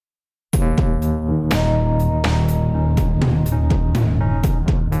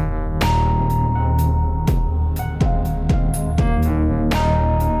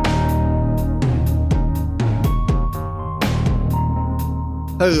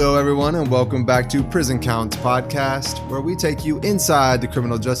Hello, everyone, and welcome back to Prison Counts Podcast, where we take you inside the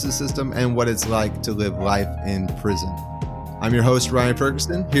criminal justice system and what it's like to live life in prison. I'm your host, Ryan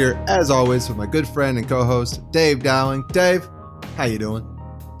Ferguson, here as always with my good friend and co-host, Dave Dowling. Dave, how you doing?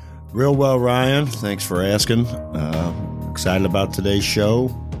 Real well, Ryan. Thanks for asking. Excited about today's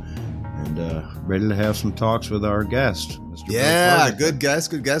show and ready to have some talks with our guest, Mr. Yeah, good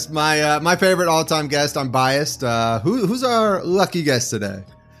guest. My favorite all-time guest. I'm biased. Who's our lucky guest today?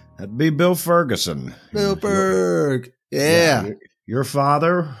 That'd be Bill Ferguson. Bill Ferg. Yeah. Your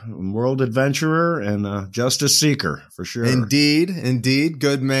father, world adventurer, and justice seeker, for sure. Indeed.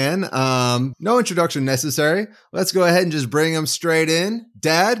 Good man. No introduction necessary. Let's go ahead and just bring him straight in.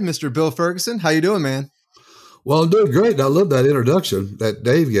 Dad, Mr. Bill Ferguson, how you doing, man? Well, I'm doing great. I love that introduction that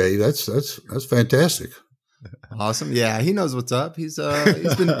Dave gave. That's fantastic. Awesome. Yeah, he knows what's up. He's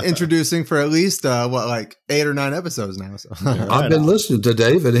been introducing for at least 8 or 9 episodes now. So I've been listening to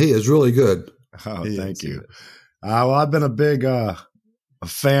Dave, and he is really good. Oh, thank you. Well, I've been a big a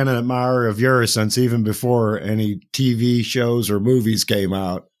fan and admirer of yours since even before any TV shows or movies came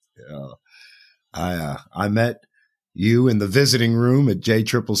out. I met you in the visiting room at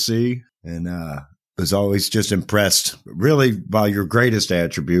JCCC and was always just impressed really by your greatest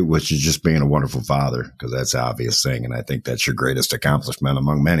attribute, which is just being a wonderful father, because that's the obvious thing. And I think that's your greatest accomplishment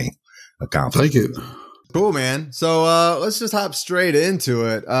among many accomplishments. Thank you. Cool, man. So let's just hop straight into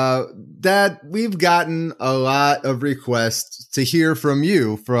it. Dad, we've gotten a lot of requests to hear from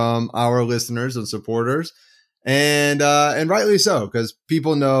you, from our listeners and supporters, and rightly so, because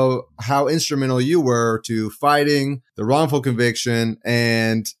people know how instrumental you were to fighting the wrongful conviction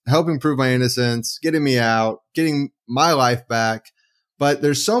and helping prove my innocence, getting me out, getting my life back. But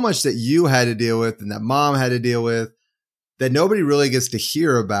there's so much that you had to deal with and that mom had to deal with that nobody really gets to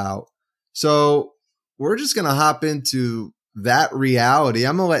hear about. So we're just going to hop into that reality.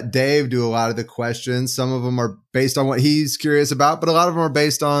 I'm going to let Dave do a lot of the questions. Some of them are based on what he's curious about, but a lot of them are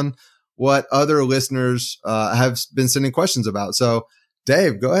based on what other listeners have been sending questions about. So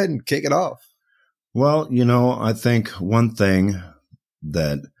Dave, go ahead and kick it off. Well, I think one thing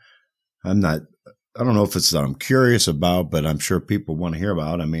that I don't know if it's that I'm curious about, but I'm sure people want to hear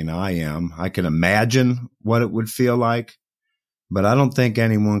about. I mean, I can imagine what it would feel like, but I don't think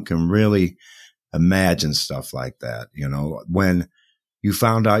anyone can really imagine stuff like that. When you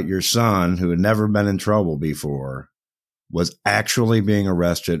found out your son, who had never been in trouble before, was actually being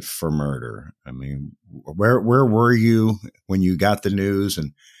arrested for murder. I mean, where were you when you got the news,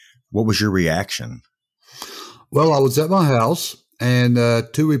 and what was your reaction? Well, I was at my house, and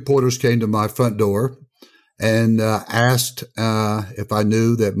 2 reporters came to my front door and asked if I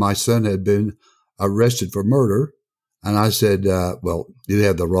knew that my son had been arrested for murder. And I said, well, you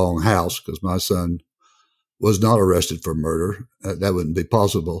have the wrong house, because my son was not arrested for murder. That wouldn't be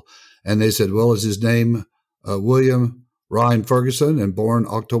possible. And they said, well, is his name William Ryan Ferguson and born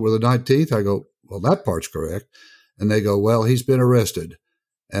October the 19th? I go, well, that part's correct. And they go, well, he's been arrested.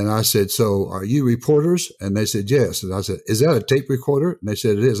 And I said, so are you reporters? And they said, yes. And I said, is that a tape recorder? And they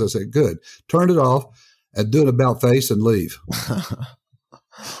said, it is. I said, good. Turn it off and do an about face and leave.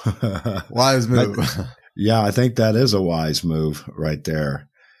 Wise move. Yeah, I think that is a wise move right there.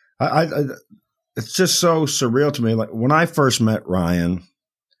 I it's just so surreal to me. Like when I first met Ryan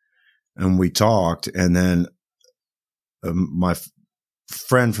and we talked, and then my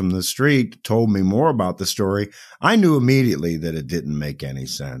friend from the street told me more about the story, I knew immediately that it didn't make any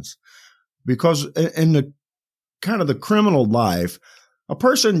sense, because in the kind of the criminal life, a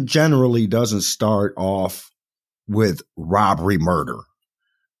person generally doesn't start off with robbery, murder.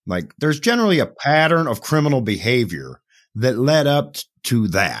 Like there's generally a pattern of criminal behavior that led up to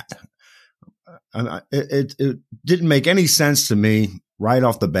that. And it didn't make any sense to me right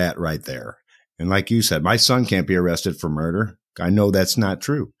off the bat right there. And like you said, my son can't be arrested for murder. I know that's not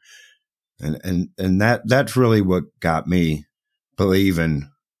true. And that's really what got me believing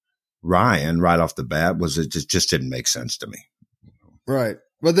Ryan right off the bat, was it just didn't make sense to me. Right.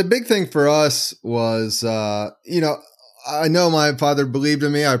 Well, the big thing for us was, I know my father believed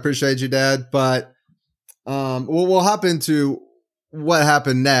in me. I appreciate you, Dad. But we'll hop into what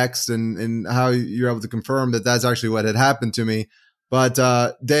happened next and how you're able to confirm that that's actually what had happened to me. But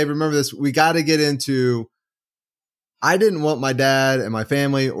Dave, remember this. We got to get into, I didn't want my dad and my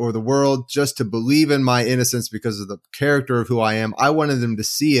family or the world just to believe in my innocence because of the character of who I am. I wanted them to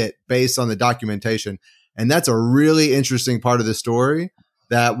see it based on the documentation. And that's a really interesting part of the story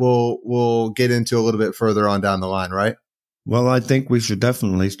that we'll get into a little bit further on down the line, right? Well, I think we should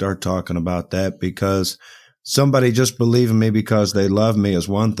definitely start talking about that, because somebody just believing me because they love me is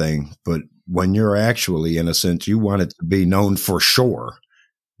one thing, but when you're actually innocent, you want it to be known for sure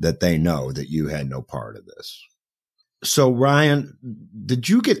that they know that you had no part of this. So, Ryan, did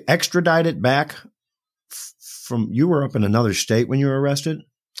you get extradited back from, you were up in another state when you were arrested?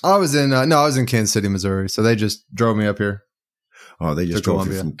 I was in Kansas City, Missouri. So they just drove me up here. Oh, they just drove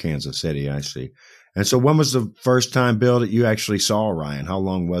you from Kansas City. I see. And so when was the first time, Bill, that you actually saw Ryan? How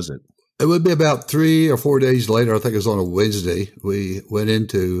long was it? It would be about 3 or 4 days later. I think it was on a Wednesday. We went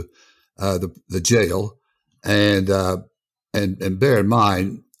into the jail, and bear in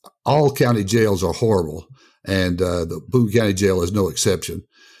mind, all county jails are horrible, and the Boone County Jail is no exception.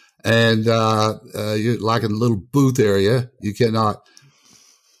 And you're like in a little booth area. You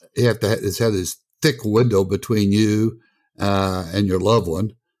have to have this thick window between you and your loved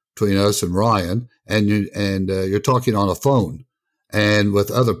one, between us and Ryan, and you're talking on a phone and with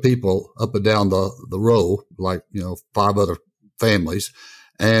other people up and down the row, like 5 other families,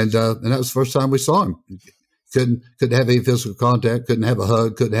 and that was the first time we saw him. Couldn't have any physical contact, couldn't have a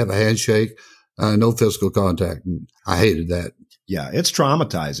hug, couldn't have a handshake, no physical contact, and I hated that. Yeah, it's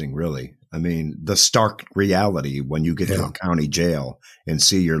traumatizing, really. I mean, the stark reality when you get to a county jail and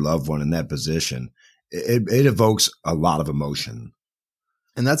see your loved one in that position, it evokes a lot of emotion.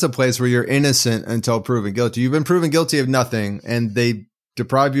 And that's a place where you're innocent until proven guilty. You've been proven guilty of nothing, and they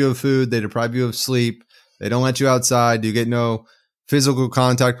deprive you of food. They deprive you of sleep. They don't let you outside. You get no physical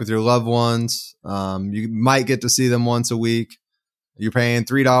contact with your loved ones. You might get to see them once a week. You're paying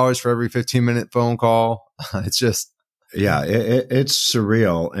 $3 for every 15-minute phone call. It's just... Yeah, it's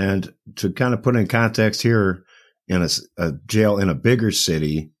surreal. And to kind of put in context here, in a jail in a bigger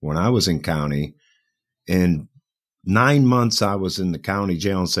city, when I was in county, in 9 months I was in the county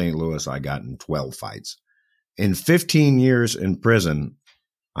jail in St. Louis, I got in 12 fights. In 15 years in prison,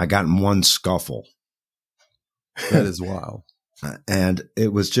 I got in 1 scuffle. That is wild. And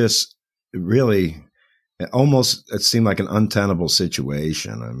it was just really, it seemed like an untenable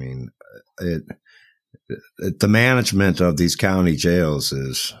situation. I mean, the management of these county jails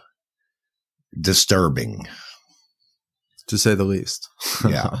is disturbing, to say the least.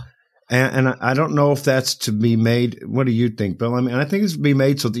 Yeah. And I don't know if that's to be made. What do you think, Bill? I mean, I think it's to be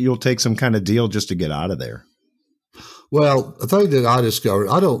made so that you'll take some kind of deal just to get out of there. Well, the thing that I discovered,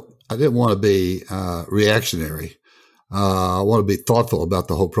 I didn't want to be reactionary. I want to be thoughtful about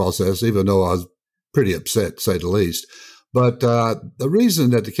the whole process, even though I was pretty upset, to say the least. But the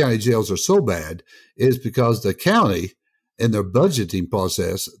reason that the county jails are so bad is because the county, in their budgeting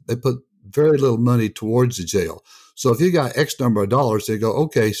process, they put very little money towards the jail. So if you got X number of dollars, they go,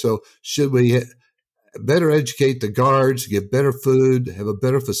 okay, so should we better educate the guards, give better food, have a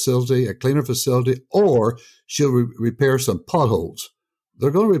better facility, a cleaner facility, or should we repair some potholes?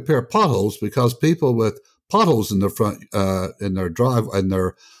 They're going to repair potholes because people with potholes in their front, in their drive, and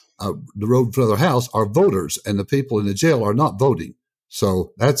their the road in front of their house are voters, and the people in the jail are not voting.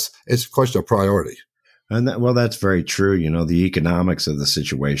 So it's a question of priority. And that's very true. The economics of the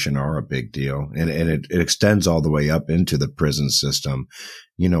situation are a big deal, and it extends all the way up into the prison system.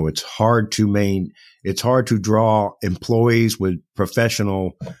 It's hard to draw employees with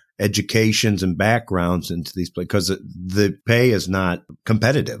professional educations and backgrounds into these places because the pay is not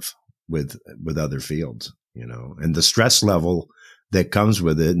competitive with other fields, and the stress level that comes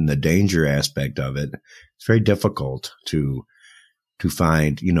with it and the danger aspect of it. It's very difficult to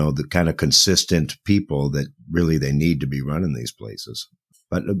find, the kind of consistent people that really they need to be running these places.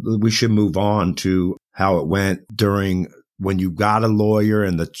 But we should move on to how it went during when you got a lawyer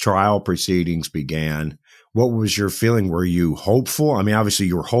and the trial proceedings began. What was your feeling? Were you hopeful? I mean, obviously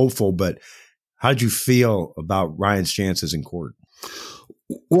you were hopeful, but how did you feel about Ryan's chances in court?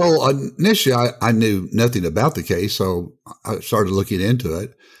 Well, initially I knew nothing about the case, so I started looking into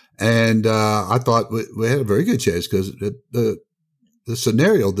it. And I thought we had a very good chance because the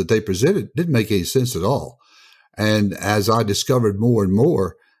scenario that they presented didn't make any sense at all. And as I discovered more and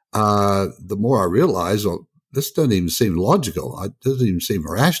more, the more I realized, well, this doesn't even seem logical. It doesn't even seem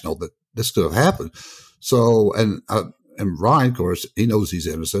rational that this could have happened. So, and Ryan, of course, he knows he's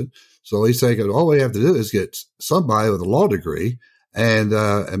innocent. So he's thinking, all we have to do is get somebody with a law degree and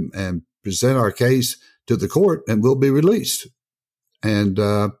present our case to the court and we'll be released. And,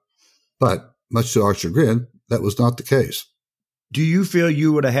 but much to our chagrin, that was not the case. Do you feel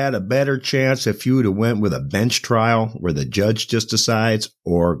you would have had a better chance if you would have went with a bench trial where the judge just decides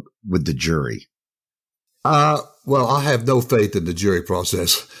or with the jury? Well, I have no faith in the jury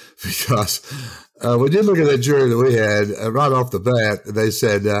process because when you look at that jury that we had, right off the bat, they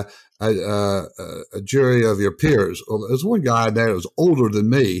said a jury of your peers. Well, there's one guy in there that was older than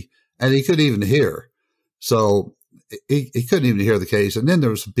me, and he couldn't even hear. So he couldn't even hear the case. And then there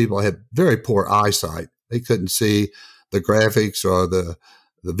were some people that had very poor eyesight. They couldn't see the graphics or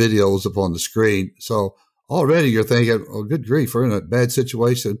the videos up on the screen. So already you're thinking, oh, good grief, we're in a bad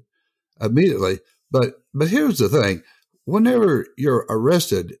situation immediately. But here's the thing. Whenever you're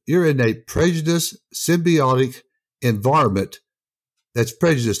arrested, you're in a prejudice symbiotic environment that's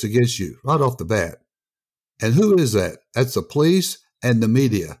prejudiced against you right off the bat. And who is that? That's the police and the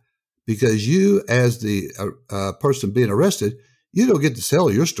media. Because you, as the person being arrested, you don't get to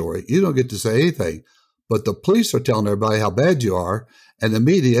tell your story. You don't get to say anything. But the police are telling everybody how bad you are, and the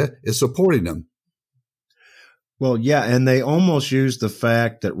media is supporting them. Well, yeah, and they almost use the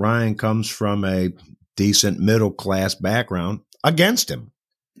fact that Ryan comes from a decent middle-class background against him.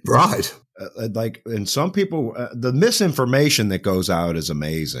 Right. And some people, the misinformation that goes out is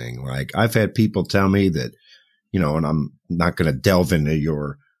amazing. Like, I've had people tell me that, and I'm not going to delve into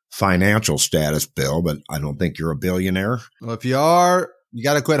your financial status, Bill, but I don't think you're a billionaire. Well, if you are, you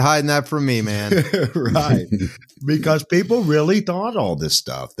got to quit hiding that from me, man. Right. Because people really thought all this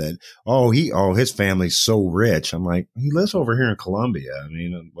stuff that, his family's so rich. I'm like, he lives over here in Columbia. I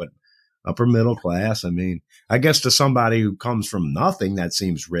mean, what, upper middle class? I mean, I guess to somebody who comes from nothing, that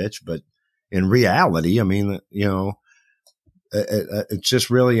seems rich, but in reality, I mean, it's just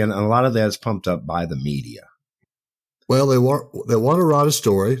really, and a lot of that is pumped up by the media. Well, they want to write a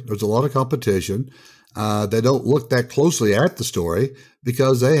story. There's a lot of competition. They don't look that closely at the story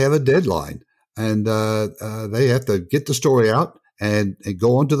because they have a deadline, and they have to get the story out and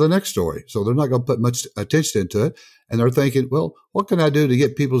go on to the next story. So they're not going to put much attention into it. And they're thinking, well, what can I do to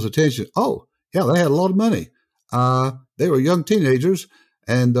get people's attention? Oh, yeah, they had a lot of money. They were young teenagers,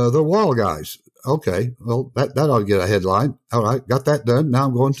 and they're wild guys. Okay, well, that ought to get a headline. All right, got that done. Now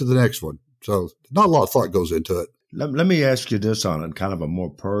I'm going to the next one. So not a lot of thought goes into it. Let me ask you this on kind of a more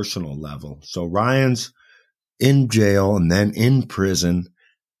personal level. So Ryan's in jail and then in prison,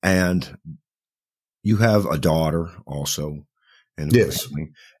 and you have a daughter also. Yes.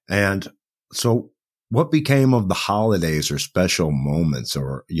 Family. And so what became of the holidays or special moments,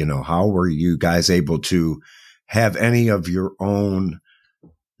 or, how were you guys able to have any of your own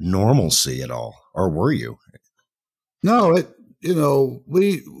normalcy at all? Or were you? No, it didn't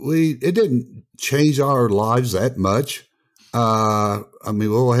change our lives that much. I mean,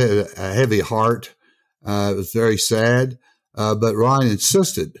 we all had a heavy heart. It was very sad. But Ryan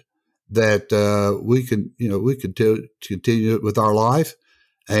insisted that we could continue with our life.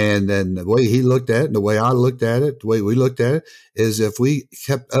 And then the way he looked at it, the way I looked at it, the way we looked at it, is if we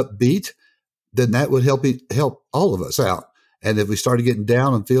kept upbeat, then that would help all of us out. And if we started getting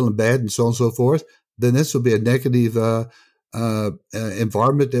down and feeling bad and so on and so forth, then this would be a negative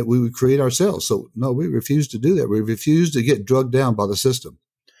environment that we would create ourselves. So no, we refuse to do that. We refuse to get drugged down by the system.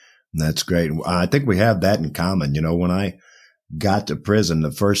 That's great. I think we have that in common. When I got to prison,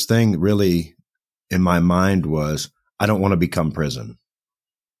 the first thing really in my mind was, I don't want to become prison.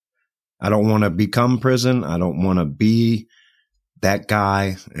 I don't want to become prison. I don't want to be that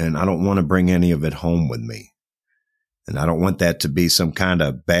guy, and I don't want to bring any of it home with me. And I don't want that to be some kind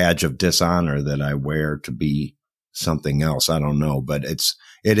of badge of dishonor that I wear to be something else. I don't know, but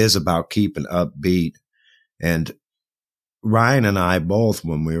it is about keeping upbeat. And Ryan and I both,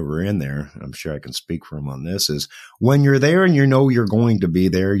 when we were in there, I'm sure I can speak for him on this, is when you're there and you're going to be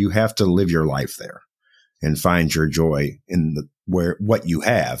there, you have to live your life there and find your joy in what you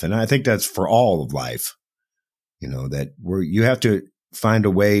have. And I think that's for all of life, that you have to find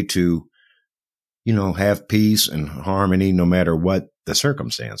a way to, have peace and harmony no matter what the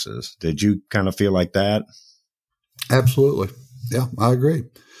circumstances. Did you kind of feel like that? Absolutely. Yeah, I agree.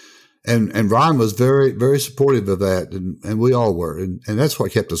 And Ryan was very, very supportive of that, and we all were, and that's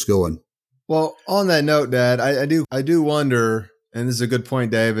what kept us going. Well, on that note, Dad, I do wonder, and this is a good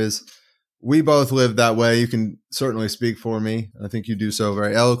point, Dave, is we both live that way. You can certainly speak for me. I think you do so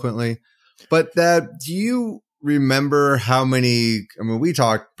very eloquently. But Dad, do you remember we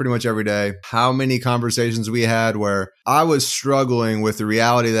talk pretty much every day, how many conversations we had where I was struggling with the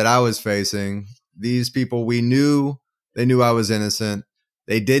reality that I was facing? These people, they knew I was innocent.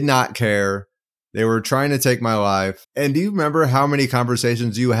 They did not care. They were trying to take my life. And do you remember how many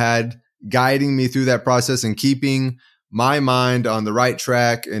conversations you had guiding me through that process and keeping my mind on the right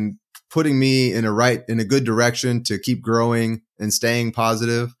track and putting me in a good direction to keep growing and staying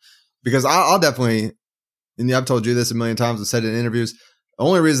positive? Because I'll definitely, and I've told you this a million times, I've said it in interviews, the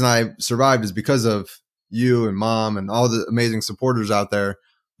only reason I survived is because of you and Mom and all the amazing supporters out there.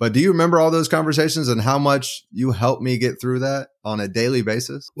 But do you remember all those conversations and how much you helped me get through that on a daily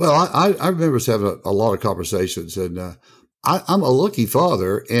basis? Well, I remember us having a lot of conversations, and I'm a lucky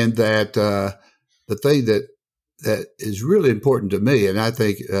father in that the thing that is really important to me, and I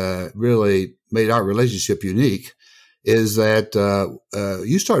think really made our relationship unique, is that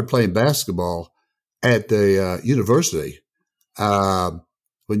you started playing basketball at the university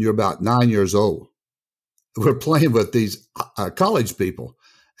when you're about 9 years old. We're playing with these college people,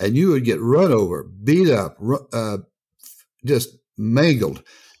 and you would get run over, beat up, just mangled.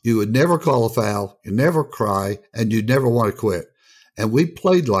 You would never call a foul, you never cry, and you'd never want to quit. And we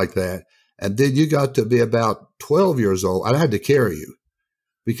played like that. And then you got to be about 12 years old. I had to carry you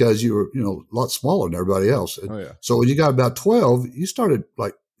because you were, a lot smaller than everybody else. Oh, yeah. So when you got about 12, you started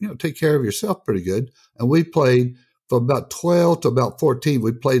take care of yourself pretty good. And we played from about 12 to about 14,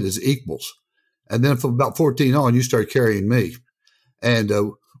 we played as equals. And then from about 14 on, you started carrying me. And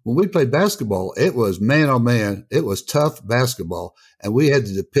when we played basketball, it was man on man. It was tough basketball, and we had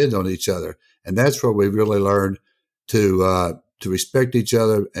to depend on each other. And that's where we really learned to respect each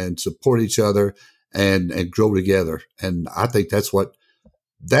other and support each other and grow together. And I think that's what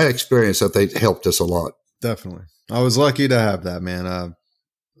that experience, I think, helped us a lot. Definitely. I was lucky to have that, man. I've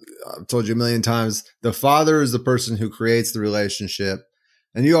told you a million times, the father is the person who creates the relationship.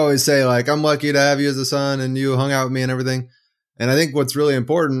 And you always say, like, I'm lucky to have you as a son and you hung out with me and everything. And I think what's really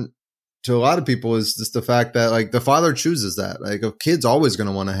important to a lot of people is just the fact that, like, the father chooses that. Like, a kid's always going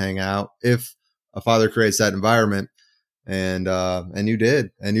to want to hang out if a father creates that environment. And you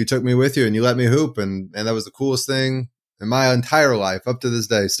did. And you took me with you and you let me hoop. And that was the coolest thing in my entire life up to this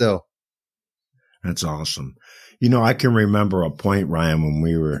day still. That's awesome. I can remember a point, Ryan, when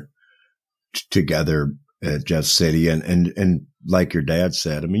we were together at Jeff City and like your dad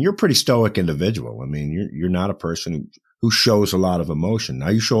said, I mean, you're a pretty stoic individual. I mean, you're not a person who shows a lot of emotion. Now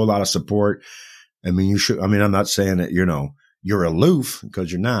you show a lot of support. I mean, I'm not saying that, you're aloof,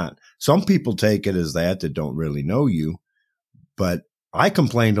 because you're not. Some people take it as that don't really know you, but I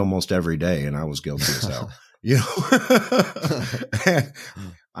complained almost every day and I was guilty as hell.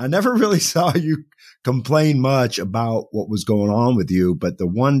 I never really saw you complain much about what was going on with you. But the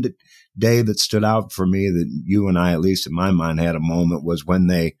one day that stood out for me that you and I, at least in my mind, had a moment was when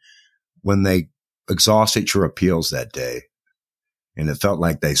they exhausted your appeals that day. And it felt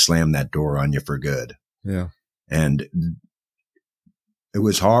like they slammed that door on you for good. Yeah. And it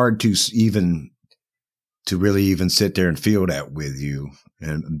was hard to really even sit there and feel that with you.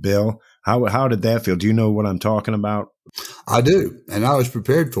 And Bill, how did that feel? Do you know what I'm talking about? I do. And I was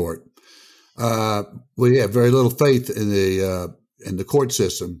prepared for it. We have very little faith in the court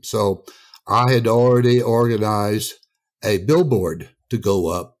system. So I had already organized a billboard to go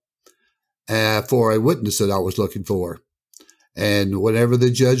up for a witness that I was looking for. And whenever the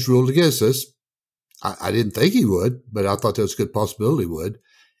judge ruled against us, I didn't think he would, but I thought there was a good possibility he would.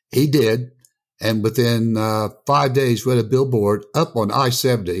 He did. And within 5 days, we had a billboard up on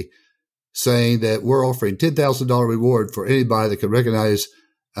I-70 saying that we're offering $10,000 reward for anybody that can recognize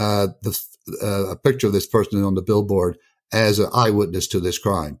a picture of this person on the billboard as an eyewitness to this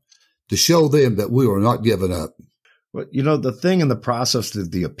crime, to show them that we were not giving up. Well, the thing in the process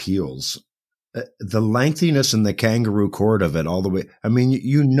of the appeals, the lengthiness and the kangaroo court of it all the way. I mean,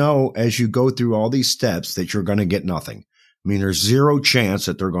 as you go through all these steps that you're going to get nothing. I mean, there's zero chance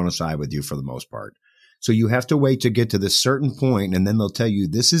that they're going to side with you for the most part. So you have to wait to get to this certain point, and then they'll tell you,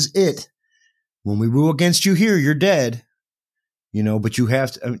 this is it. When we rule against you here, you're dead. But you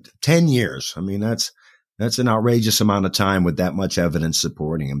have 10 years. I mean, that's an outrageous amount of time with that much evidence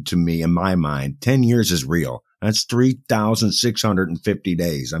supporting him. To me, in my mind, 10 years is real. That's 3,650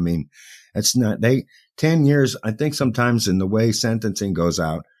 days. I mean, it's not 10 years. I think sometimes in the way sentencing goes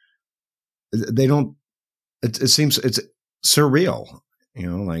out, they don't, it seems it's surreal,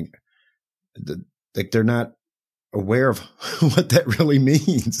 like they're not aware of what that really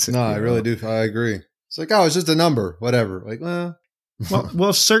means. No, I really do. I agree. It's like, oh, it's just a number, whatever. Like,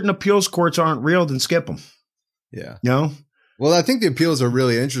 well, certain appeals courts aren't real, then skip them. Yeah. Well, I think the appeals are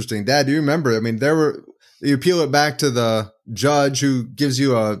really interesting. Dad, do you remember? I mean, you appeal it back to the judge who gives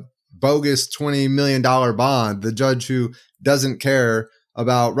you a bogus $20 million bond, the judge who doesn't care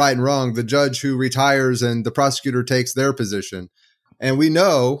about right and wrong, the judge who retires and the prosecutor takes their position. And we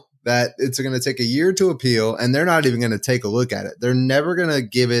know that it's going to take a year to appeal, and they're not even going to take a look at it. They're never going to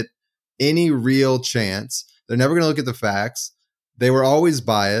give it any real chance. They're never going to look at the facts. They were always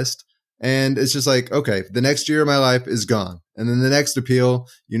biased. And it's just like, okay, the next year of my life is gone. And then the next appeal,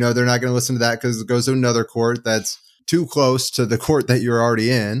 they're not going to listen to that because it goes to another court that's too close to the court that you're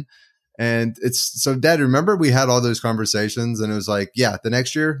already in. And it's so, Dad, remember we had all those conversations and it was like, yeah, the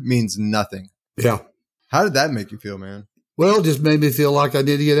next year means nothing. Yeah. How did that make you feel, man? Well, it just made me feel like I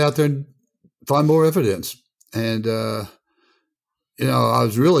need to get out there and find more evidence. And, I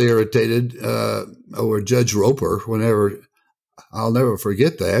was really irritated over Judge Roper whenever, I'll never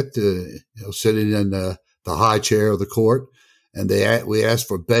forget that, sitting in the high chair of the court, and we asked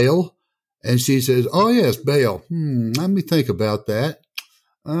for bail, and she says, "Oh yes, bail. Let me think about that.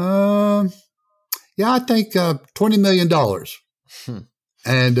 Yeah, I think $20 million."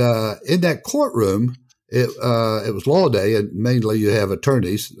 And in that courtroom, it was law day, and mainly you have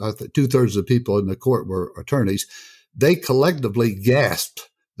attorneys. 2/3 of the people in the court were attorneys. They collectively gasped.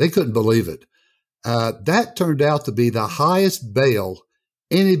 They couldn't believe it. That turned out to be the highest bail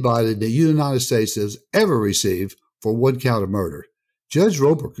anybody in the United States has ever received for one count of murder. Judge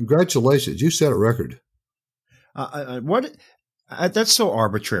Roper, congratulations. You set a record. That's so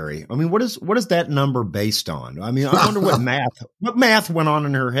arbitrary. I mean, what is that number based on? I mean, I wonder what math went on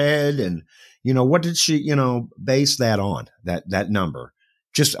in her head, and what did she base that on? That number,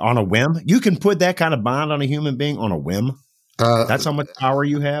 just on a whim. You can put that kind of bond on a human being on a whim. That's how much power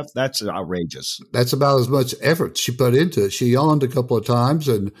you have. That's outrageous. That's about as much effort she put into it. She yawned a couple of times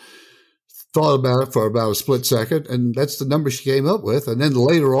and thought about it for about a split second, and that's the number she came up with. And then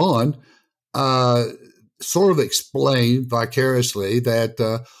later on, sort of explained vicariously that,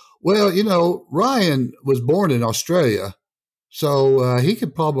 Ryan was born in Australia, so he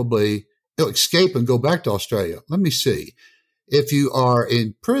could probably escape and go back to Australia. Let me see. If you are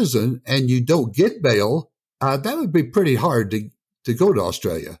in prison and you don't get bail, that would be pretty hard to go to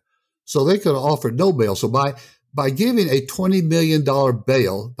Australia. So they could have offered no bail. So by giving a $20 million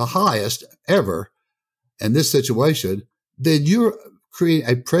bail, the highest ever in this situation, then you're creating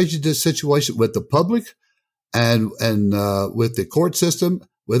a prejudiced situation with the public and with the court system,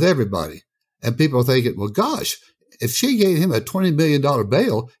 with everybody. And people are thinking, well, gosh, if she gave him a $20 million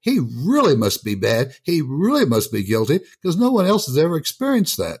bail, he really must be bad. He really must be guilty, because no one else has ever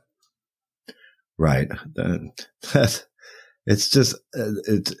experienced that. Right. It's just,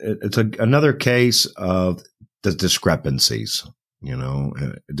 it's another case of the discrepancies.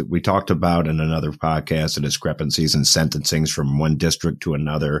 We talked about in another podcast the discrepancies in sentencings from one district to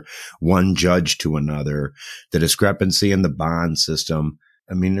another, one judge to another, the discrepancy in the bond system.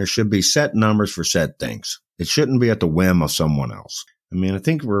 I mean, there should be set numbers for set things. It shouldn't be at the whim of someone else. I mean, I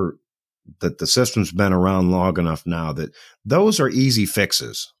think that the system's been around long enough now that those are easy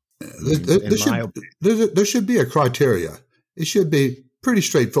fixes. There should be a criteria. It should be pretty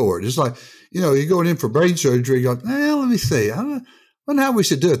straightforward. It's like, you're going in for brain surgery. You go, let me see. I wonder how we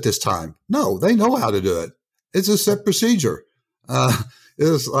should do it this time. No, they know how to do it. It's a set procedure.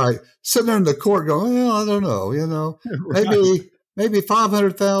 It's like sitting there in the court going, I don't know, Right. maybe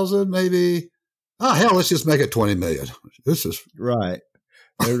 500,000, maybe, hell, let's just make it 20 million. This is right.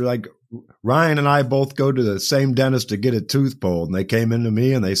 They're like, Ryan and I both go to the same dentist to get a tooth pulled, and they came into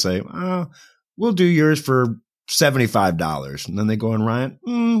me and they say, we'll do yours for $75. And then they go in, Ryan,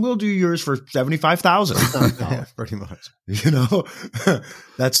 we'll do yours for $75,000. Yeah, pretty much.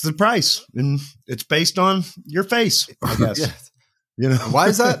 That's the price. And it's based on your face, I guess. Yeah. Why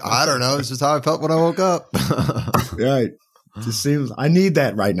is that? I don't know. It's just how I felt when I woke up. Right. Just seems I need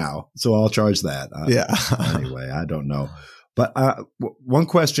that right now, so I'll charge that. Yeah. Anyway, I don't know. But one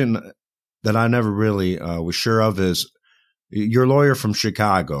question that I never really was sure of is your lawyer from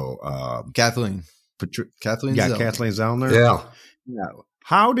Chicago, Kathleen. Kathleen Zellner. Kathleen Zellner. Yeah.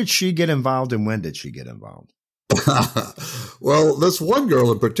 How did she get involved, and when did she get involved? Well, this one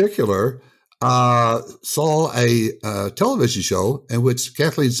girl in particular saw a television show in which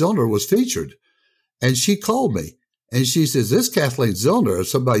Kathleen Zellner was featured, and she called me. And she says, this Kathleen Zellner is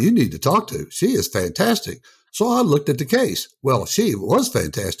somebody you need to talk to. She is fantastic. So I looked at the case. Well, she was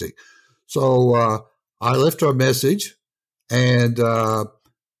fantastic. So I left her a message, and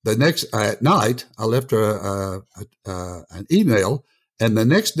at night, I left her an email. And the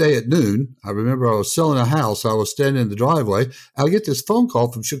next day at noon, I remember I was selling a house. I was standing in the driveway. I get this phone call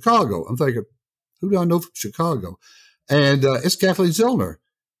from Chicago. I'm thinking, who do I know from Chicago? And it's Kathleen Zellner.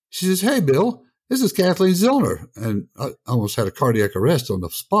 She says, hey, Bill. This is Kathleen Zellner. And I almost had a cardiac arrest on the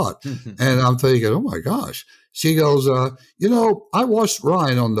spot. And I'm thinking, oh, my gosh. She goes, I watched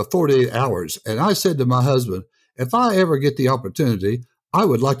Ryan on the 48 Hours, and I said to my husband, if I ever get the opportunity, I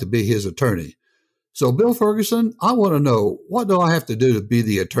would like to be his attorney. So, Bill Ferguson, I want to know, what do I have to do to be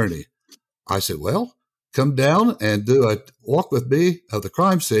the attorney? I said, well, come down and do a walk with me of the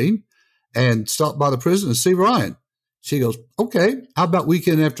crime scene and stop by the prison and see Ryan. She goes, okay, how about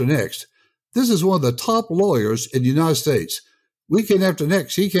weekend after next? This is one of the top lawyers in the United States. Weekend after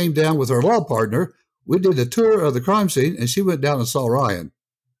next, she came down with her law partner. We did a tour of the crime scene, and she went down and saw Ryan.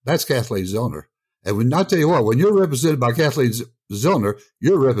 That's Kathleen Zellner. And when I tell you what, when you're represented by Kathleen Zellner,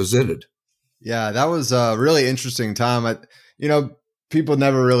 you're represented. Yeah, that was a really interesting time. People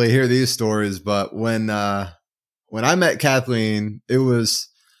never really hear these stories, but when I met Kathleen, it was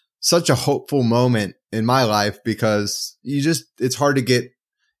such a hopeful moment in my life because it's hard to get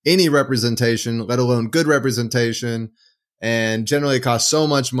any representation, let alone good representation. And generally it costs so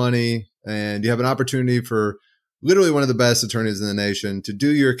much money, and you have an opportunity for literally one of the best attorneys in the nation to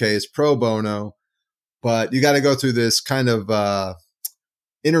do your case pro bono. But you got to go through this kind of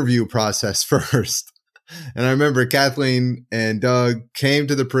interview process first. And I remember Kathleen and Doug came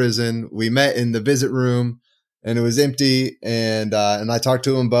to the prison. We met in the visit room, and it was empty. And I talked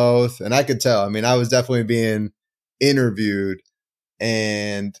to them both, and I could tell. I mean, I was definitely being interviewed,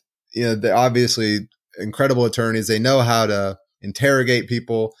 and they're obviously incredible attorneys. They know how to interrogate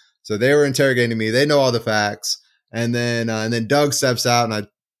people. So they were interrogating me. They know all the facts. And then Doug steps out, and I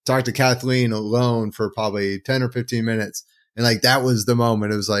talked to Kathleen alone for probably 10 or 15 minutes. And like, that was the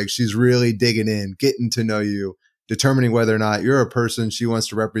moment. It was like, she's really digging in, getting to know you, determining whether or not you're a person she wants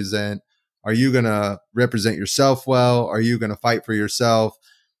to represent. Are you going to represent yourself well? Are you going to fight for yourself?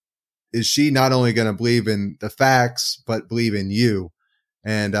 Is she not only going to believe in the facts, but believe in you?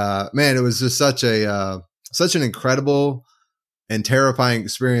 And, man, it was just such an incredible and terrifying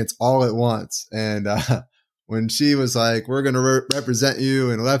experience all at once. And, when she was like, we're going to represent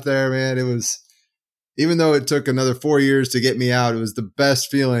you, and left there, man, it was, even though it took another 4 years to get me out, it was the best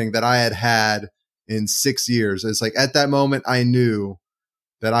feeling that I had in 6 years. It's like, at that moment, I knew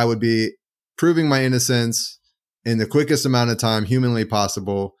that I would be proving my innocence in the quickest amount of time humanly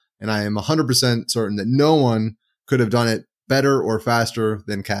possible. And I am 100% certain that no one could have done it better or faster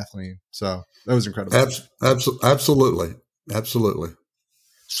than Kathleen. So that was incredible. Absolutely. Absolutely.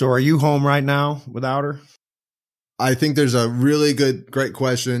 So are you home right now without her? I think there's a great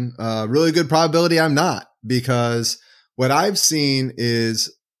question. Really good probability I'm not, because what I've seen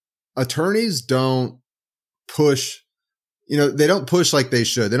is attorneys don't push, they don't push like they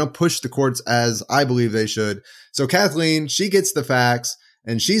should. They don't push the courts as I believe they should. So Kathleen, she gets the facts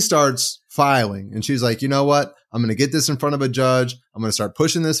and she starts filing, and she's like, you know what? I'm going to get this in front of a judge. I'm going to start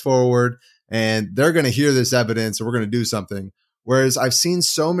pushing this forward, and they're going to hear this evidence, and we're going to do something. Whereas I've seen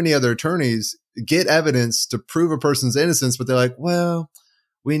so many other attorneys get evidence to prove a person's innocence, but they're like, well,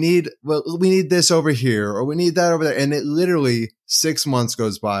 we need this over here, or we need that over there. And it literally 6 months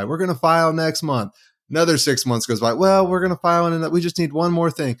goes by. We're going to file next month. Another 6 months goes by. Well, we're going to file in we just need one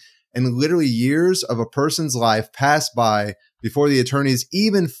more thing. And literally years of a person's life pass by before the attorneys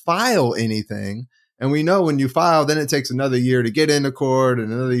even file anything. And we know when you file, then it takes another year to get into court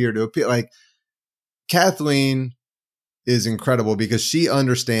and another year to appeal. Like, Kathleen is incredible because she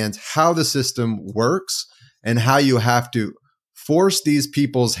understands how the system works and how you have to force these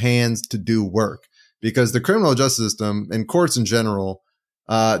people's hands to do work, because the criminal justice system and courts in general,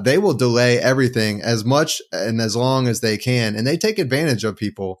 they will delay everything as much and as long as they can. And they take advantage of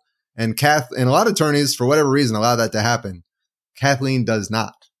people. And a lot of attorneys, for whatever reason, allow that to happen. Kathleen does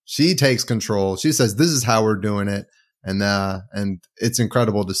not. She takes control. She says, this is how we're doing it. And it's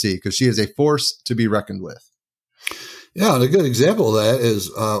incredible to see, because she is a force to be reckoned with. Yeah, and a good example of that is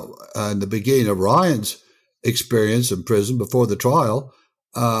in the beginning of Ryan's experience in prison before the trial.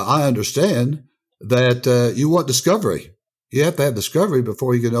 I understand that you want discovery. You have to have discovery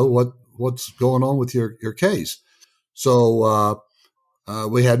before you can know what's going on with your case. So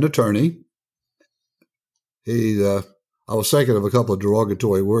we had an attorney. I was thinking of a couple of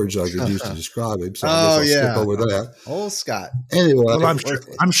derogatory words I could use to describe him, so I'll skip over that. Old Scott. Anyway, well,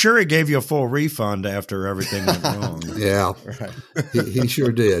 I'm sure he gave you a full refund after everything went wrong. Yeah, he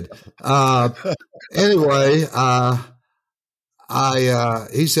sure did. Anyway,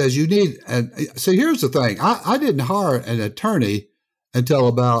 he says you need, and so here's the thing: I didn't hire an attorney until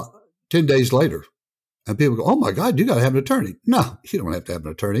about 10 days later. And people go, oh, my God, you got to have an attorney. No, you don't have to have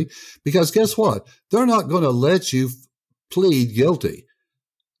an attorney, because guess what? They're not going to let you plead guilty.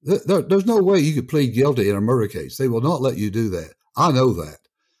 There's no way you could plead guilty in a murder case. They will not let you do that. I know that.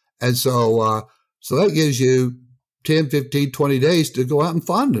 And so that gives you 10, 15, 20 days to go out and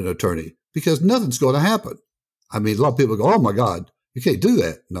find an attorney, because nothing's going to happen. I mean, a lot of people go, oh, my God, you can't do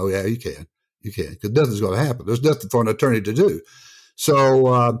that. No, yeah, you can. You can, because nothing's going to happen. There's nothing for an attorney to do.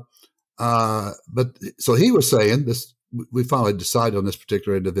 So, so he was saying this, we finally decided on this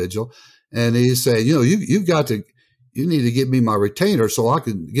particular individual, and he's saying, you need to give me my retainer so I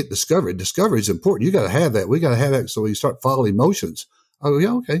can get discovery. Discovery is important. You got to have that. We got to have that. So you start filing motions. I go,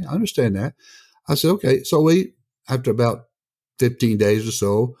 yeah, okay. I understand that. I said, okay. So after about 15 days or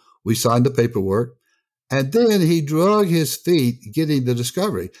so, we signed the paperwork, and then he drug his feet getting the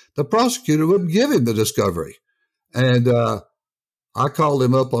discovery. The prosecutor wouldn't give him the discovery. And, I called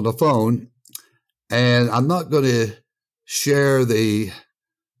him up on the phone, and I'm not going to share the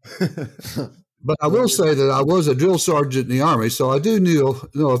But I will say that I was a drill sergeant in the Army, so I do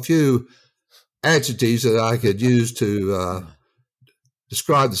know a few adjectives that I could use to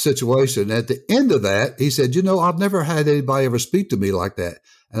describe the situation. At the end of that, he said, I've never had anybody ever speak to me like that.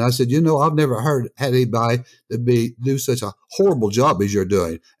 And I said, I've never had anybody do such a horrible job as you're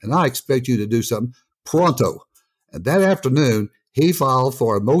doing. And I expect you to do something pronto. And that afternoon, he filed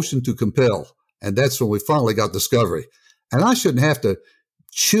for a motion to compel. And that's when we finally got discovery. And I shouldn't have to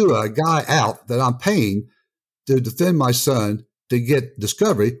chew a guy out that I'm paying to defend my son to get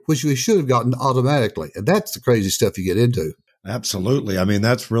discovery, which we should have gotten automatically. And that's the crazy stuff you get into. Absolutely. I mean,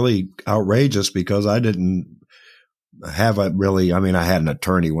 that's really outrageous because I didn't have I had an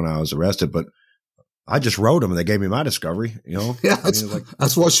attorney when I was arrested, but I just wrote them and they gave me my discovery, Yeah,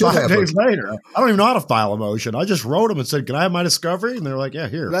 that's what should happen. 5 days later. I don't even know how to file a motion. I just wrote them and said, can I have my discovery? And they're like, yeah,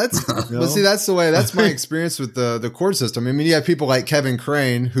 here. But see, that's my experience with the court system. I mean, you have people like Kevin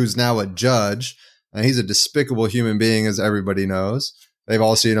Crane, who's now a judge, and he's a despicable human being, as everybody knows. They've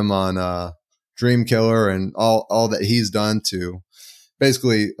all seen him on Dream Killer and all that he's done to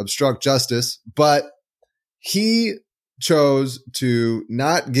basically obstruct justice. But he chose to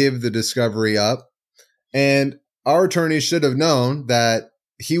not give the discovery up. And our attorney should have known that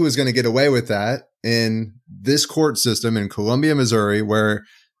he was going to get away with that in this court system in Columbia, Missouri, where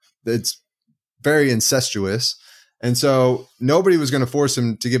it's very incestuous. And so nobody was going to force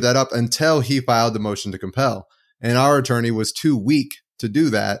him to give that up until he filed the motion to compel. And our attorney was too weak to do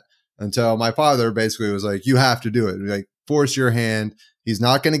that until my father basically was like, you have to do it. Like, force your hand. He's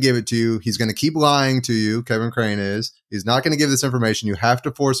not going to give it to you. He's going to keep lying to you. Kevin Crane is. He's not going to give this information. You have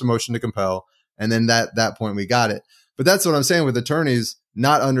to force a motion to compel. And then that point we got it. But that's what I'm saying with attorneys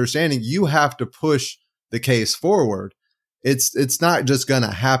not understanding. You have to push the case forward. It's not just going to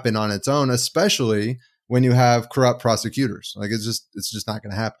happen on its own, especially when you have corrupt prosecutors. Like, it's just not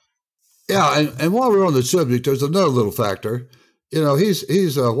going to happen. Yeah, and while we're on the subject, there's another little factor.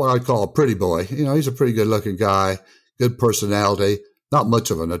 He's what I'd call a pretty boy. He's a pretty good looking guy, good personality, not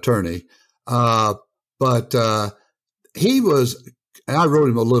much of an attorney. But he was, and I wrote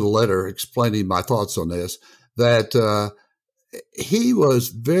him a little letter explaining my thoughts on this, that he was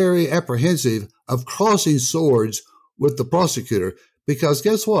very apprehensive of crossing swords with the prosecutor because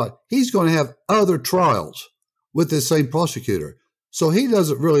guess what? He's going to have other trials with this same prosecutor. So he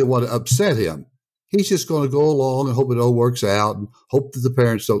doesn't really want to upset him. He's just going to go along and hope it all works out and hope that the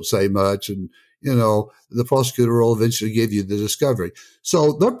parents don't say much. And, the prosecutor will eventually give you the discovery.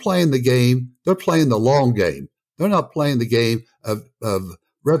 So they're playing the game. They're playing the long game. They're not playing the game of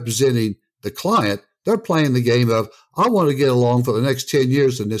representing the client. They're playing the game of, I want to get along for the next 10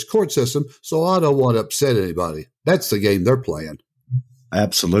 years in this court system, so I don't want to upset anybody. That's the game they're playing.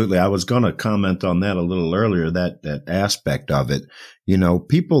 Absolutely. I was going to comment on that a little earlier, that aspect of it.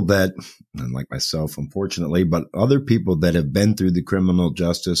 People that, like myself, unfortunately, but other people that have been through the criminal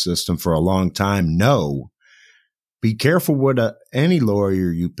justice system for a long time know, be careful with any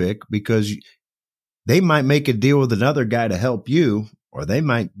lawyer you pick because they might make a deal with another guy to help you, or they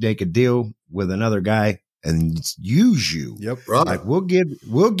might make a deal with another guy and use you. Yep, right. Like,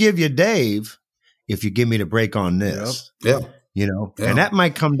 we'll give you Dave if you give me the break on this. Yep. And that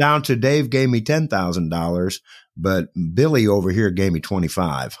might come down to Dave gave me $10,000, but Billy over here gave me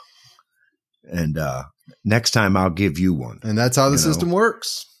 $25,000. And next time I'll give you one. And that's how the system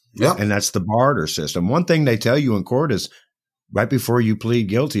works. Yeah. And that's the barter system. One thing they tell you in court is right before you plead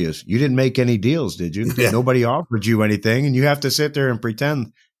guilty is you didn't make any deals, did you? Yeah. Nobody offered you anything. And you have to sit there and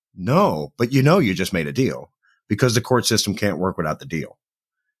pretend no, but you just made a deal because the court system can't work without the deal.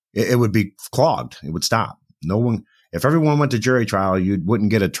 It would be clogged. It would stop. If everyone went to jury trial, you wouldn't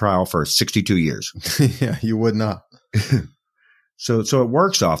get a trial for 62 years. Yeah, you would not. So it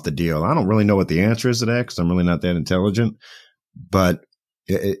works off the deal. I don't really know what the answer is to that because I'm really not that intelligent, but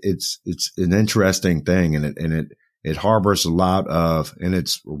it's an interesting thing and it harbors a lot of, and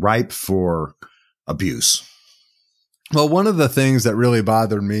it's ripe for abuse. Well, one of the things that really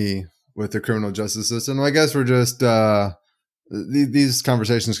bothered me with the criminal justice system, I guess we're just, these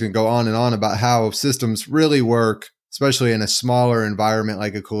conversations can go on and on about how systems really work, especially in a smaller environment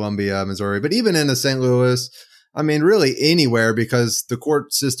like a Columbia, Missouri, but even in a St. Louis, I mean, really anywhere, because the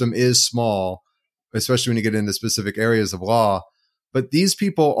court system is small, especially when you get into specific areas of law. But these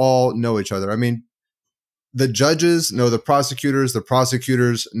people all know each other. I mean, the judges know the prosecutors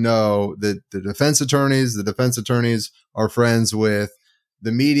know the defense attorneys are friends with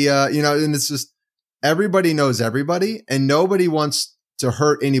the media, and it's just everybody knows everybody and nobody wants to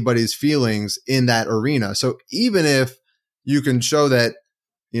hurt anybody's feelings in that arena. So even if you can show that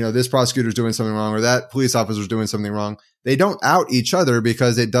this prosecutor's doing something wrong or that police officer's doing something wrong. They don't out each other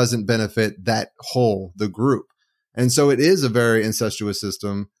because it doesn't benefit that whole, the group. And so it is a very incestuous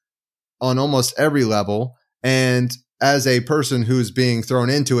system on almost every level. And as a person who's being thrown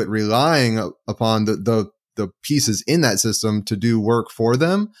into it, relying upon the pieces in that system to do work for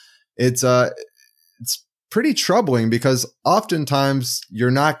them, it's pretty troubling because oftentimes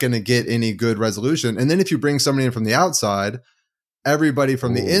you're not going to get any good resolution. And then if you bring somebody in from the outside, everybody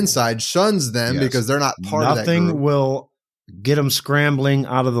from the inside shuns them because they're not part of that group. Nothing will get them scrambling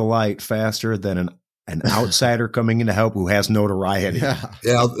out of the light faster than an outsider coming in to help who has notoriety.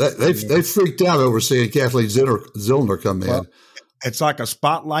 Yeah, they freaked out over seeing Kathleen Zillner come in. It's like a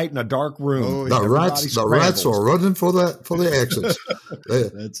spotlight in a dark room. The rats are running for the exits.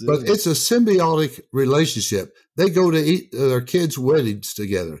 But it's a symbiotic relationship. They go to eat their kids' weddings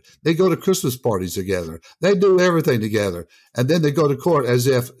together. They go to Christmas parties together. They do everything together. And then they go to court as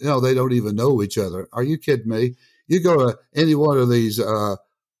if, they don't even know each other. Are you kidding me? You go to any one of these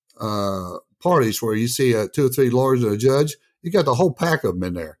parties where you see 2 or 3 lawyers and a judge, you got the whole pack of them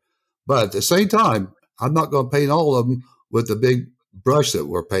in there. But at the same time, I'm not going to paint all of them with the big brush that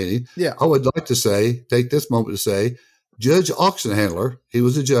we're painting. Yeah. I would like to take this moment to say, Judge Oxenhandler, he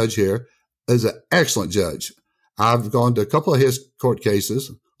was a judge here, is an excellent judge. I've gone to a couple of his court cases,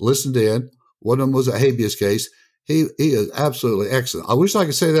 listened in. One of them was a habeas case. He is absolutely excellent. I wish I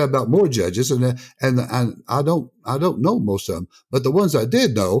could say that about more judges, and I don't know most of them, but the ones I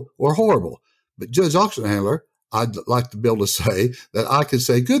did know were horrible. But Judge Oxenhandler, I'd like to be able to say that I can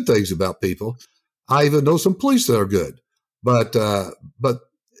say good things about people. I even know some police that are good. But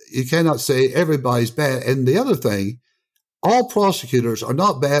you cannot say everybody's bad. And the other thing, all prosecutors are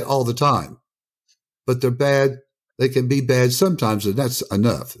not bad all the time, but they're bad. They can be bad sometimes, and that's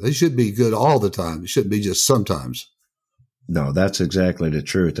enough. They should be good all the time. It shouldn't be just sometimes. No, that's exactly the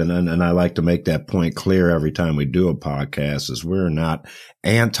truth. And I like to make that point clear every time we do a podcast is we're not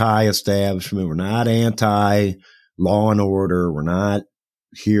anti-establishment. We're not anti-law and order. We're not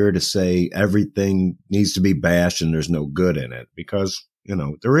here to say everything needs to be bashed and there's no good in it because,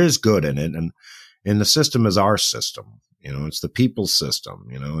 there is good in it. And the system is our system. It's the people's system,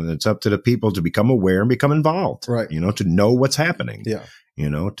 and it's up to the people to become aware and become involved, right? To know what's happening,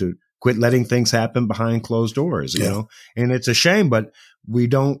 to quit letting things happen behind closed doors, and it's a shame, but we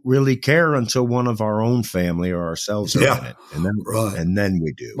don't really care until one of our own family or ourselves are in it. And then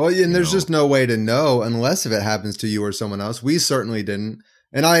we do. Well, and there's just no way to know unless if it happens to you or someone else. We certainly didn't.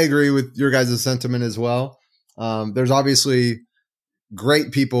 And I agree with your guys' sentiment as well. There's obviously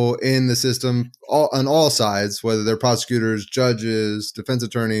great people in the system on all sides, whether they're prosecutors, judges, defense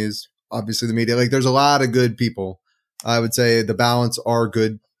attorneys, obviously the media. Like there's a lot of good people. I would say the balance are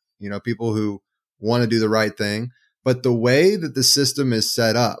good, people who want to do the right thing. But the way that the system is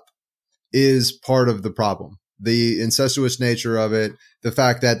set up is part of the problem. The incestuous nature of it, the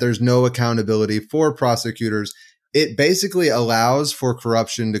fact that there's no accountability for prosecutors, it basically allows for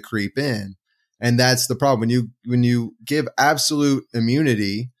corruption to creep in. And that's the problem. When you give absolute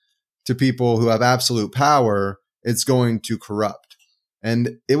immunity to people who have absolute power, it's going to corrupt.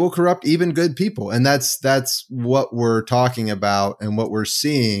 And it will corrupt even good people. And that's what we're talking about and what we're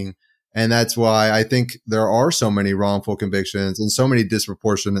seeing. And that's why I think there are so many wrongful convictions and so many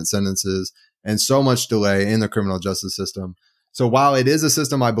disproportionate sentences and so much delay in the criminal justice system. So while it is a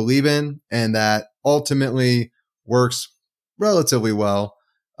system I believe in and that ultimately works relatively well,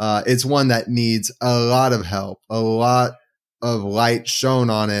 it's one that needs a lot of help, a lot of light shown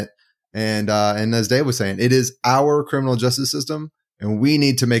on it. And as Dave was saying, it is our criminal justice system, and we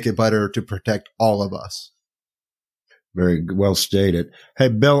need to make it better to protect all of us. Very well stated. Hey,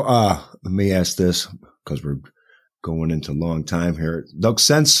 Bill, let me ask this because we're going into a long time here. Look,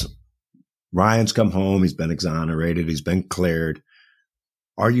 since Ryan's come home, he's been exonerated, he's been cleared.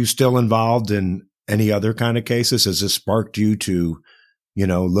 Are you still involved in any other kind of cases? Has this sparked you to,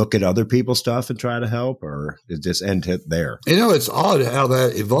 look at other people's stuff and try to help, or did this end it there? It's odd how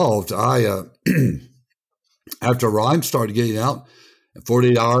that evolved. I, after Ryan started getting out,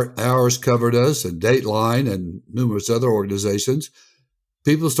 48 Hours covered us, and Dateline and numerous other organizations,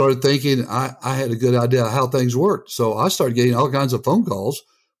 people started thinking I had a good idea how things worked. So I started getting all kinds of phone calls,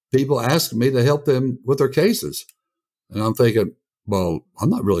 people asking me to help them with their cases. And I'm thinking, well, I'm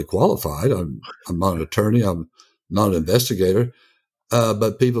not really qualified. I'm not an attorney. I'm not an investigator.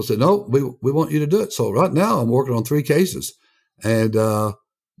 But people said, no, we want you to do it. So right now I'm working on 3 cases, and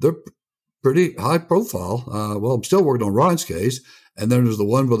they're pretty high profile. Well, I'm still working on Ryan's case. And then there's the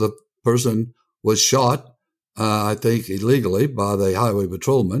one where the person was shot, I think illegally by the highway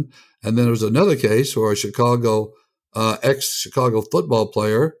patrolman. And then there's another case where a Chicago ex-Chicago football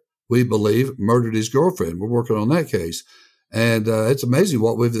player, we believe, murdered his girlfriend. We're working on that case. And it's amazing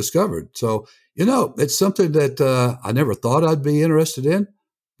what we've discovered. So, it's something that I never thought I'd be interested in,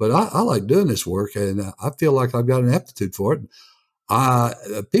 but I like doing this work, and I feel like I've got an aptitude for it.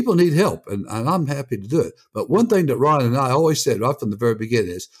 People need help, and I'm happy to do it. But one thing that Ron and I always said right from the very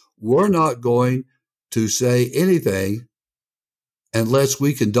beginning is we're not going to say anything unless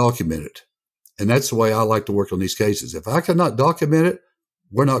we can document it. And that's the way I like to work on these cases. If I cannot document it,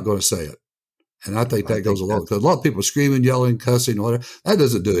 we're not going to say it. And I think that goes along, because a lot of people screaming, yelling, cussing, whatever. That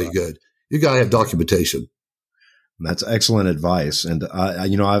doesn't do any good. You got to have documentation. That's excellent advice. And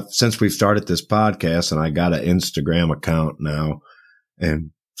since we've started this podcast, and I got an Instagram account now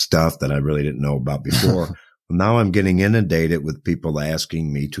and stuff that I really didn't know about before. Now I'm getting inundated with people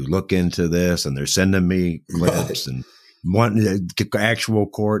asking me to look into this, and they're sending me clips and wanting actual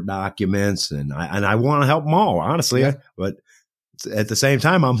court documents, and I want to help them all, honestly. Yeah. But at the same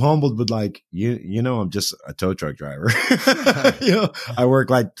time, I'm humbled with I'm just a tow truck driver. I work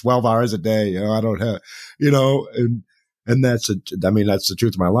like 12 hours a day. I don't have, and that's the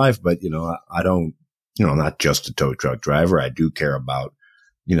truth of my life. But, I don't, I'm not just a tow truck driver. I do care about,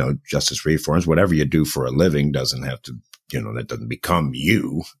 justice reforms. Whatever you do for a living doesn't have to, that doesn't become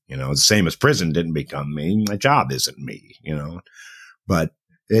you, the same as prison didn't become me. My job isn't me, but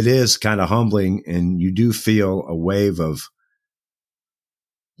it is kind of humbling, and you do feel a wave of,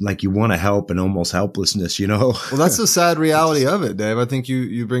 like, you want to help and almost helplessness, Well, that's the sad reality of it, Dave. I think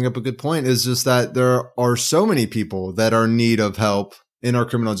you bring up a good point, is just that there are so many people that are in need of help in our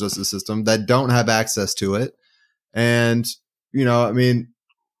criminal justice system that don't have access to it. And,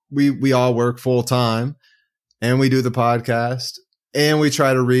 we all work full time, and we do the podcast, and we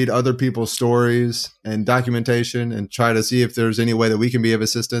try to read other people's stories and documentation and try to see if there's any way that we can be of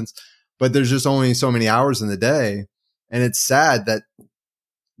assistance. But there's just only so many hours in the day. And it's sad that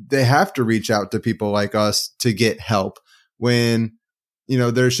they have to reach out to people like us to get help when,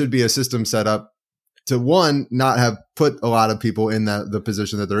 there should be a system set up to, one, not have put a lot of people in the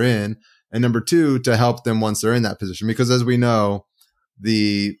position that they're in. And number two, to help them once they're in that position. Because as we know,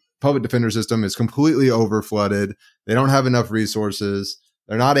 the public defender system is completely overflooded. They don't have enough resources.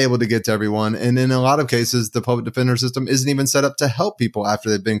 They're not able to get to everyone. And in a lot of cases, the public defender system isn't even set up to help people after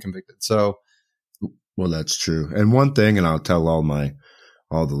they've been convicted. So, well, that's true. And one thing, and I'll tell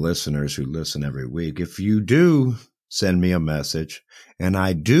all the listeners who listen every week, if you do send me a message and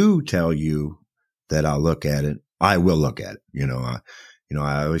I do tell you that I'll look at it, I will look at it.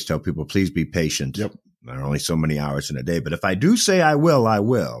 I always tell people, please be patient. Yep. There are only so many hours in a day, but if I do say I will, I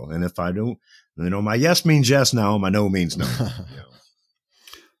will. And if I don't, my yes means yes now, my no means no.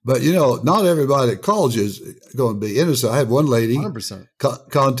 But, not everybody that calls you is going to be innocent. I had one lady 100%.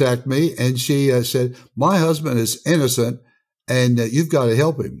 Contact me, and she said, my husband is innocent, and you've got to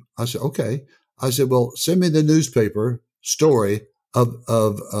help him. I said, okay. I said, well, send me the newspaper story of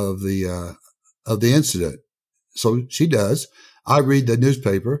the incident. So she does. I read the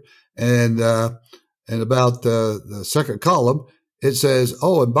newspaper, and about the second column, it says,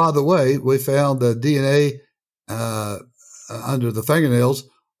 oh, and by the way, we found the DNA under the fingernails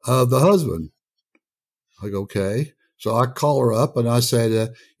of the husband. I go, okay. So I call her up and I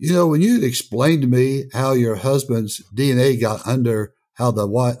said, when you explained to me how your husband's DNA got under, how the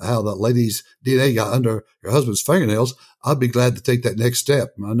lady's DNA got under your husband's fingernails, I'd be glad to take that next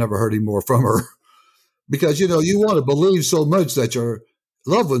step. I never heard any more from her because, you want to believe so much that your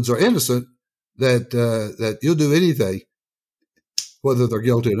loved ones are innocent that you'll do anything, whether they're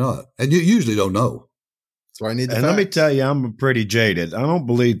guilty or not. And you usually don't know. So I need the And facts. let me tell you, I'm pretty jaded. I don't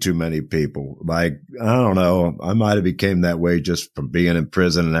believe too many people. Like, I don't know. I might have became that way just from being in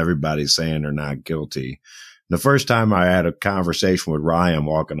prison and everybody saying they're not guilty. The first time I had a conversation with Ryan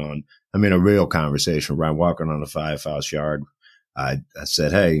a real conversation with Ryan walking on the 5-house yard, I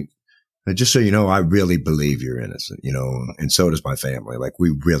said, hey, just so you know, I really believe you're innocent, and so does my family. Like,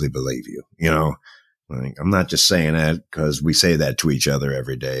 we really believe you, Like, I'm not just saying that because we say that to each other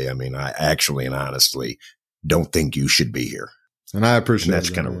every day. I mean, I actually and honestly don't think you should be here. And I appreciate that's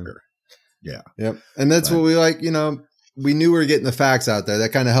that, kind of man. weird. Yeah. Yep. And that's what we like, we knew we were getting the facts out there.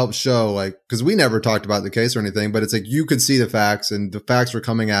 That kind of helped show, like, because we never talked about the case or anything, but it's like you could see the facts, and the facts were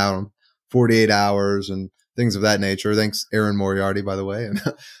coming out in 48 hours and things of that nature. Thanks, Aaron Moriarty, by the way. And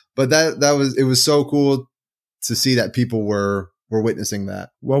but it was so cool to see that people were witnessing that.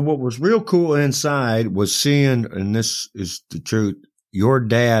 Well, what was real cool inside was seeing, and this is the truth, your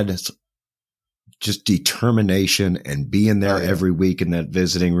dad's just determination and being there every week in that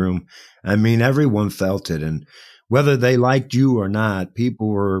visiting room. I mean, everyone felt it. And whether they liked you or not, people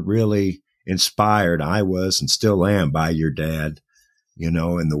were really inspired I was and still am by your dad,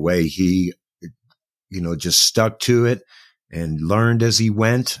 and the way he, just stuck to it and learned as he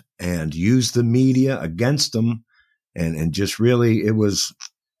went and used the media against them. And just really, it was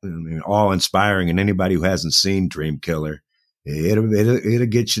awe inspiring. And anybody who hasn't seen Dream Killer, it'll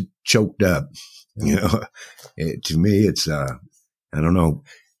get you choked up. To me, it's, I don't know.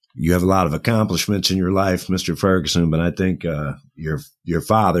 You have a lot of accomplishments in your life, Mr. Ferguson, but I think your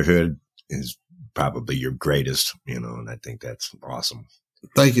fatherhood is probably your greatest, and I think that's awesome.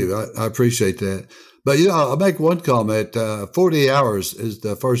 Thank you. I appreciate that. But, I'll make one comment. 48 Hours is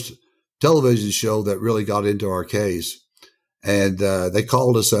the first television show that really got into our case. And they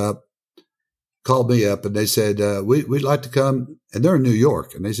called me up, and they said, we'd like to come. And they're in New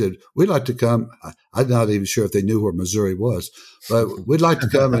York. And they said, we'd like to come. I'm not even sure if they knew where Missouri was, but we'd like to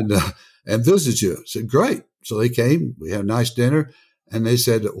come and visit you. I said, great. So they came. We had a nice dinner. And they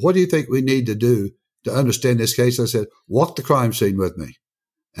said, what do you think we need to do to understand this case? I said, walk the crime scene with me.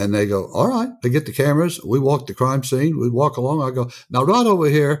 And they go, all right. They get the cameras. We walk the crime scene. We walk along. I go, now right over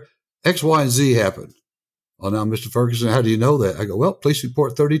here, X, Y, and Z happened. Oh, now, Mr. Ferguson, how do you know that? I go, well, police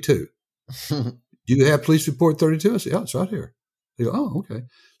report 32. Do you have police report 32? I said, yeah, it's right here. They go, oh, okay.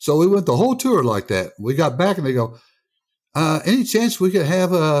 So we went the whole tour like that. We got back and they go, any chance we could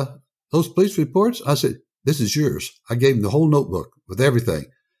have those police reports? I said, this is yours. I gave them the whole notebook with everything.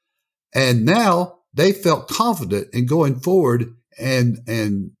 And now they felt confident in going forward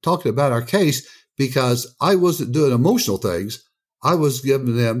and talking about our case because I wasn't doing emotional things. I was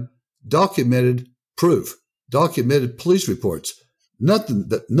giving them documented proof, documented police reports. None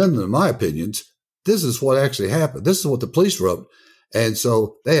of my opinions. This is what actually happened. This is what the police wrote. And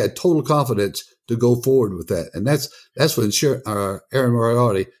so they had total confidence to go forward with that. And that's when Erin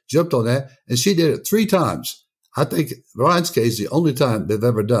Moriarty jumped on that. And she did it 3 times. I think Ryan's case is the only time they've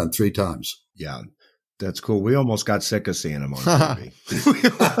ever done 3 times. Yeah. That's cool. We almost got sick of seeing him on TV.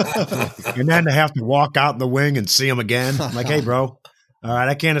 And then to have to walk out in the wing and see him again. I'm like, hey, bro. All right.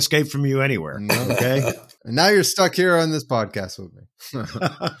 I can't escape from you anywhere. Okay. And now you're stuck here on this podcast with me.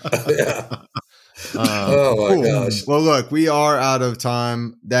 Yeah. Oh my gosh. Well, look, we are out of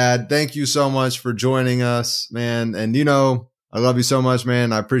time. Dad, thank you so much for joining us, man. And I love you so much,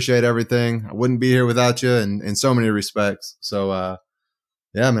 man. I appreciate everything. I wouldn't be here without you in so many respects. So,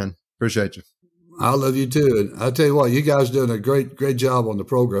 yeah, man, appreciate you. I love you too. And I'll tell you what, you guys are doing a great job on the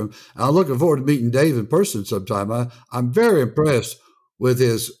program. I'm looking forward to meeting Dave in person sometime. I'm very impressed with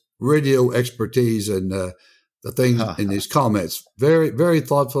his radio expertise and the things in his comments. Very, very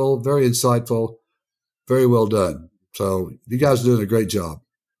thoughtful, very insightful, very well done. So you guys are doing a great job.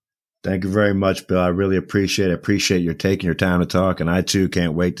 Thank you very much, Bill. I really appreciate it. I appreciate your taking your time to talk. And I, too,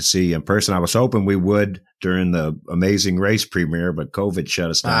 can't wait to see you in person. I was hoping we would during the Amazing Race premiere, but COVID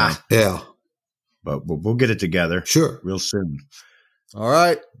shut us down. Yeah. But we'll get it together. Sure. Real soon. All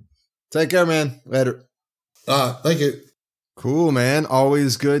right. Take care, man. Later. Thank you. Cool, man.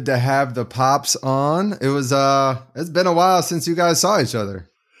 Always good to have the Pops on. It's been a while since you guys saw each other.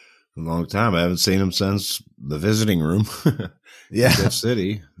 A long time. I haven't seen him since the visiting room. Yeah. Jeff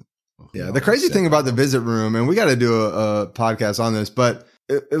City. Yeah. The crazy thing about the visit room, and we got to do a podcast on this, but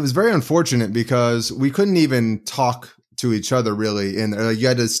it was very unfortunate because we couldn't even talk to each other really in there. Like, you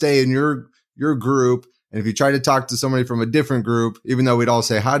had to stay in your group. And if you tried to talk to somebody from a different group, even though we'd all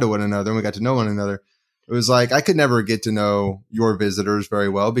say hi to one another and we got to know one another, it was like, I could never get to know your visitors very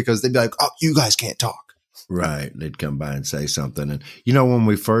well because they'd be like, oh, you guys can't talk. Right. They'd come by and say something. And, when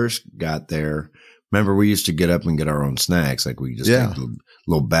we first got there, remember we used to get up and get our own snacks. Like we just had a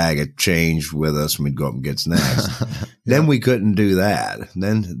little bag of change with us and we'd go up and get snacks. Then we couldn't do that.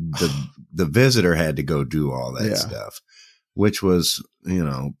 Then the visitor had to go do all that stuff, which was,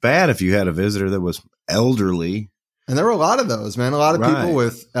 bad if you had a visitor that was elderly. And there were a lot of those, man. A lot of people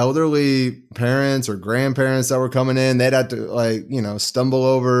with elderly parents or grandparents that were coming in. They'd have to stumble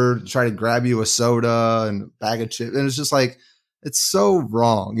over, try to grab you a soda and a bag of chips. And it's just like, it's so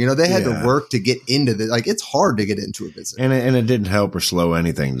wrong. They had to work to get into this. Like, it's hard to get into a visit. And it didn't help or slow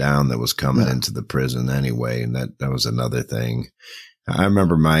anything down that was coming into the prison anyway. And that was another thing. I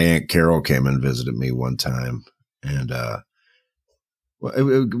remember my Aunt Carol came and visited me one time. And,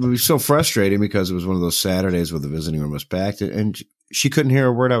 it was so frustrating because it was one of those Saturdays where the visiting room was packed and she couldn't hear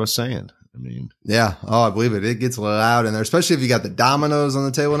a word I was saying. I mean, yeah. Oh, I believe it. It gets loud in there, especially if you got the dominoes on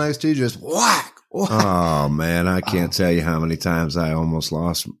the table next to you, just whack. Oh man. I can't tell you how many times I almost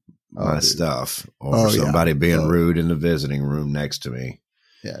lost my stuff or somebody being rude in the visiting room next to me.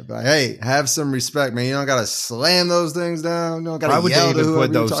 Yeah. But hey, have some respect, man. You don't got to slam those things down. You don't got to yell to whoever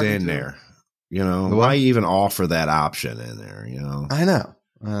put those in there. Why even offer that option in there? I know.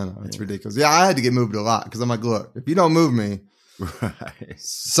 I don't know. It's ridiculous. Yeah, I had to get moved a lot because I'm like, look, if you don't move me, Right.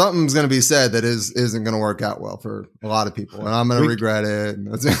 something's going to be said that isn't going to work out well for a lot of people, and I'm going to regret it.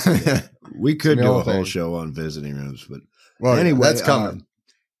 And that's, we could do a whole show on visiting rooms, but anyway, that's coming.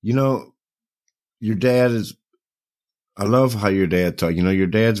 Your dad is. I love how your dad talk. Your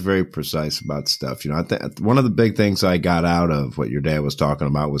dad's very precise about stuff. I think one of the big things I got out of what your dad was talking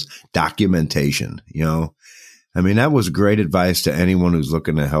about was documentation. That was great advice to anyone who's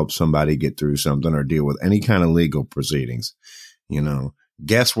looking to help somebody get through something or deal with any kind of legal proceedings.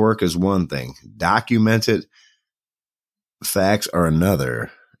 Guesswork is one thing. Documented facts are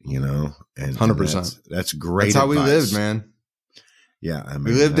another, and 100%. That's great. That's how advice. we lived, man. Yeah.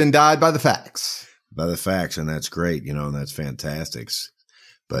 We lived and died by the facts. By the facts. And that's great, and that's fantastic.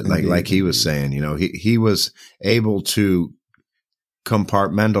 But like he was saying, he was able to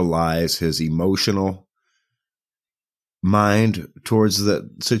compartmentalize his emotional mind towards the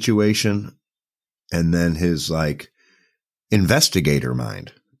situation and then his investigator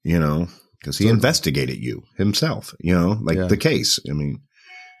mind, because he investigated you himself, the case.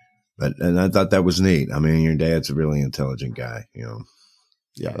 And I thought that was neat. Your dad's a really intelligent guy,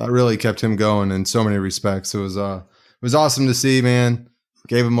 Yeah, that really kept him going in so many respects. It was awesome to see, man.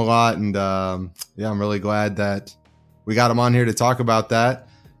 Gave him a lot. And I'm really glad that we got him on here to talk about that.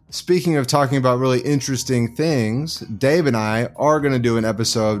 Speaking of talking about really interesting things, Dave and I are going to do an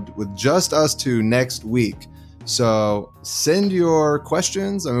episode with just us two next week. So send your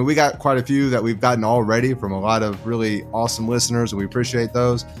questions. We got quite a few that we've gotten already from a lot of really awesome listeners, and we appreciate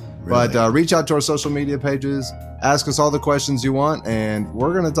those. Really? But reach out to our social media pages, ask us all the questions you want, and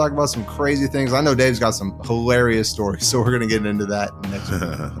we're going to talk about some crazy things. I know Dave's got some hilarious stories, so we're going to get into that next week.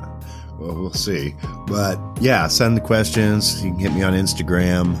 Well, we'll see. But yeah, send the questions. You can hit me on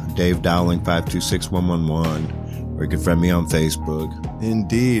Instagram, Dave Dowling 526111, or you can friend me on Facebook.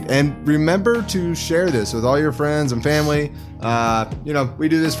 Indeed. And remember to share this with all your friends and family. We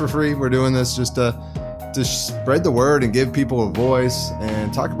do this for free. We're doing this just to spread the word and give people a voice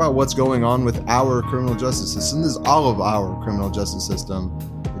and talk about what's going on with our criminal justice system. This is all of our criminal justice system,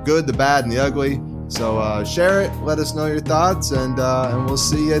 the good, the bad, and the ugly. So share it. Let us know your thoughts, and we'll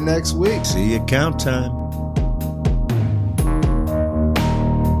see you next week. See you count time.